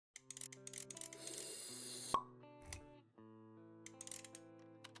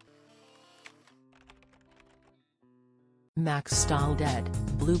Max Stahl dead,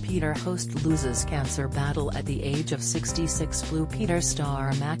 Blue Peter host loses cancer battle at the age of 66. Blue Peter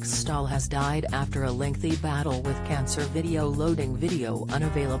star Max Stahl has died after a lengthy battle with cancer. Video loading. Video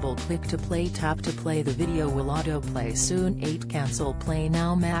unavailable. Click to play. Tap to play. The video will autoplay soon. 8 Cancel play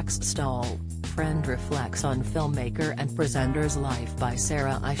now. Max Stahl, friend reflects on filmmaker and presenter's life by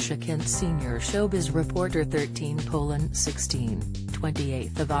Sarah Ishakant Sr. Showbiz Reporter 13:16,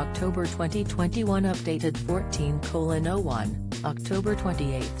 28th of October 2021. Updated 14:01, October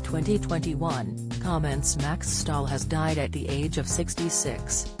 28, 2021. Comments. Max Stahl has died at the age of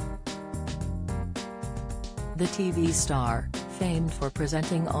 66. The TV star, famed for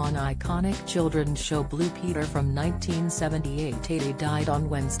presenting on iconic children's show Blue Peter from 1978-80, died on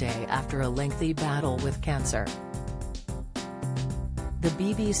Wednesday after a lengthy battle with cancer. The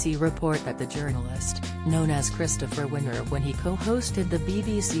BBC report that the journalist, known as Christopher Winner when he co-hosted the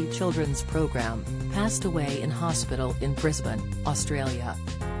BBC children's programme, passed away in hospital in Brisbane, Australia.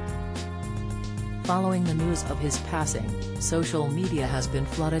 Following the news of his passing, social media has been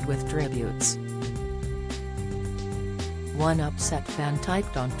flooded with tributes. One upset fan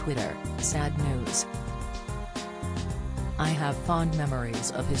typed on Twitter, "Sad news. I have fond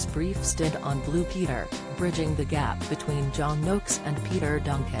memories of his brief stint on Blue Peter, bridging the gap between John Noakes and Peter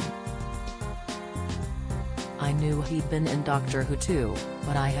Duncan. I knew he'd been in Doctor Who too,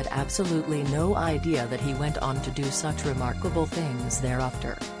 but I had absolutely no idea that he went on to do such remarkable things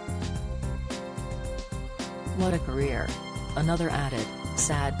thereafter. What a career." Another added,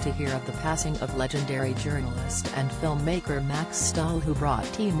 "Sad to hear of the passing of legendary journalist and filmmaker Max Stahl, who brought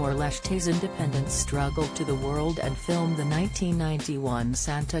Timor-Leste's independence struggle to the world and filmed the 1991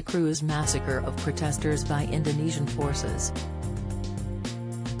 Santa Cruz massacre of protesters by Indonesian forces."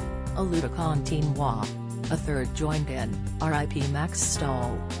 Aludakantin Wa, a third, joined in, "RIP Max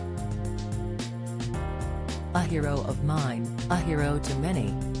Stahl. A hero of mine, a hero to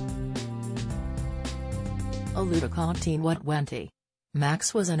many." Aludakantin Watwenti.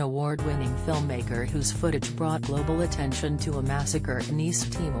 Max was an award-winning filmmaker whose footage brought global attention to a massacre in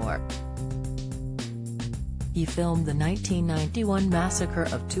East Timor. He filmed the 1991 massacre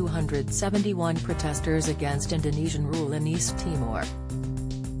of 271 protesters against Indonesian rule in East Timor.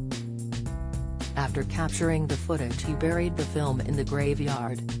 After capturing the footage, he buried the film in the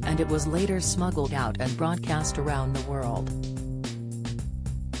graveyard, and it was later smuggled out and broadcast around the world.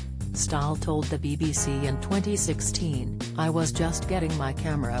 Stahl told the BBC in 2016, "I was just getting my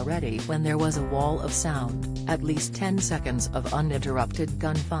camera ready when there was a wall of sound, at least 10 seconds of uninterrupted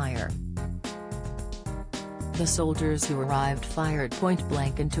gunfire. The soldiers who arrived fired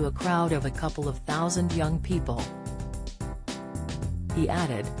point-blank into a crowd of a couple of thousand young people." He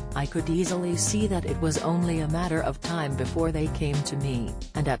added, "I could easily see that it was only a matter of time before they came to me,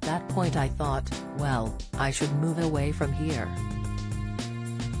 and at that point I thought, well, I should move away from here."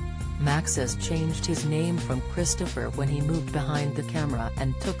 Max has changed his name from Christopher when he moved behind the camera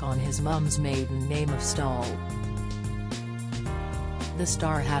and took on his mum's maiden name of Stahl. The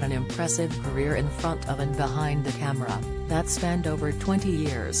star had an impressive career in front of and behind the camera, that spanned over 20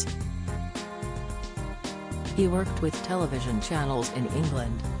 years. He worked with television channels in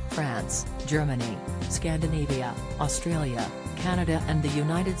England, France, Germany, Scandinavia, Australia, Canada and the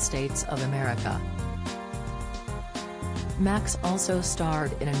United States of America. Max also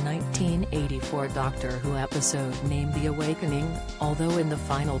starred in a 1984 Doctor Who episode named The Awakening, although in the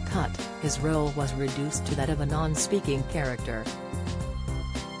final cut, his role was reduced to that of a non-speaking character.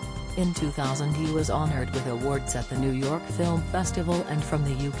 In 2000 he was honoured with awards at the New York Film Festival and from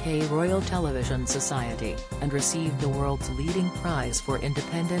the UK Royal Television Society, and received the world's leading prize for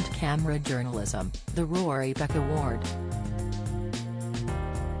independent camera journalism, the Rory Beck Award.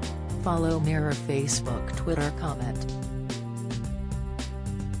 Follow Mirror Facebook Twitter comment